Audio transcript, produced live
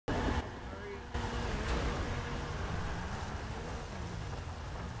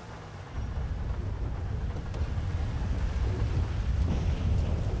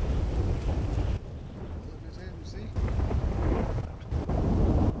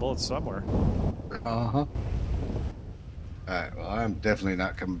bullets somewhere. Uh-huh. All right, well, I'm definitely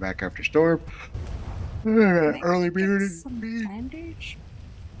not coming back after storm. Early beard. Bandage?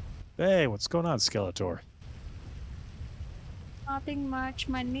 Hey, what's going on, Skeletor? Nothing much.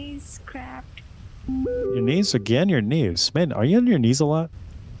 My knees cracked. Your knees again? Your knees, man. Are you on your knees a lot?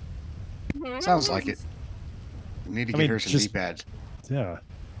 Sounds like it. We need to get her some knee pads. Yeah,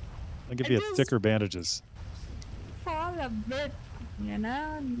 I'll give you thicker bandages. Fall a bit, you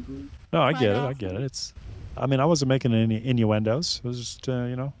know. No, I get it. I get it. I mean, I wasn't making any innuendos. I was just,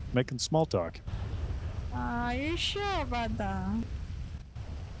 you know, making small talk. Are you sure about that?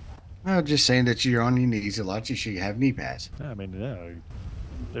 I'm just saying that you're on your knees a lot. You should have knee pads. I mean, yeah,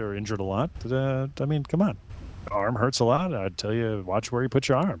 they were injured a lot. I mean, come on. Arm hurts a lot. I'd tell you, watch where you put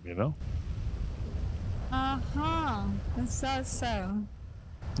your arm, you know? Uh-huh. So.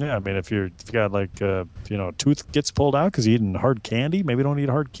 Yeah, I mean, if you got like, you know, tooth gets pulled out because you're eating hard candy, maybe don't eat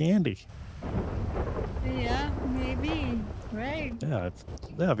hard candy. Yeah, maybe. Right. Yeah,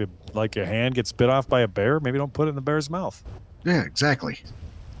 if you, like your hand gets bit off by a bear, maybe don't put it in the bear's mouth. Yeah, exactly.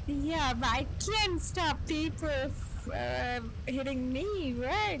 Yeah, but I can't stop people hitting me,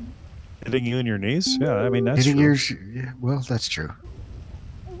 right? Hitting you in your knees? Yeah, I mean, that's hitting true. yours? Yeah, well, that's true.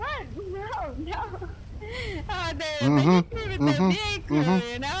 What? No. They hit me with the vehicle,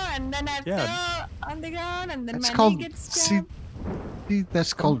 you know, and then I fell on the ground, and then my knee gets stabbed. See,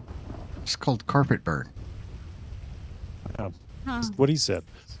 that's called carpet burn. What he said.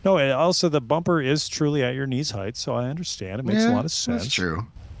 No, and also the bumper is truly at your knee's height, so I understand. It makes a lot of sense. That's true.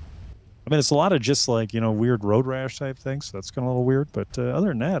 I mean, it's a lot of just like, you know, weird road rash type things, so that's kind of a little weird, but other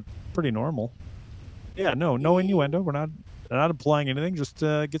than that, pretty normal. Yeah, no innuendo. We're not implying anything. Just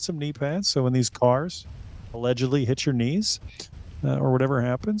get some knee pads, so when these cars allegedly hit your knees or whatever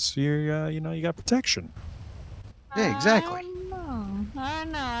happens, you know, you got protection. Yeah, exactly. I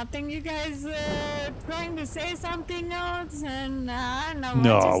don't know. I think you guys trying to say something else, and I don't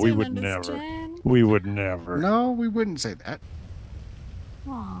know. No, we would never. We would never. No, we wouldn't say that.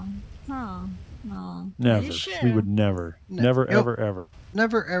 No. Never. We would never. Never, ever, ever.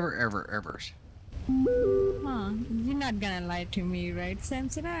 Never, ever, ever, ever. You're not gonna lie to me, right,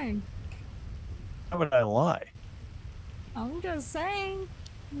 Samsonite? How would I lie? I'm just saying.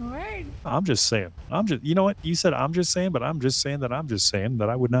 Right. I'm just saying. You know what? You said I'm just saying, but I'm just saying that I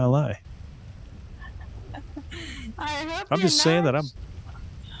would not lie. I hope I'm just saying that I'm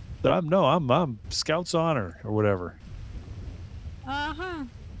Scout's honor or whatever.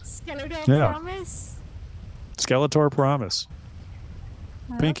 Skeletor promise. Skeletor promise.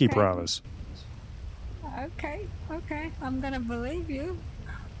 Pinky promise. Okay. I'm gonna believe you.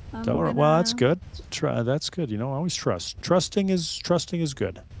 Well, that's good. That's good. You know, always trust. Trusting is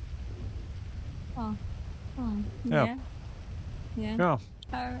good. Yeah.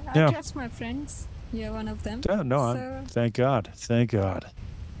 I trust my friends. You're one of them. No, thank God.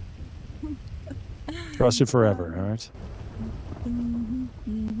 Trust it forever. All right.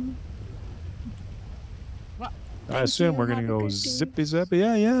 Well, I assume we're gonna go zippy zappy.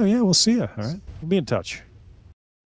 Yeah. We'll see you. All right. We'll be in touch.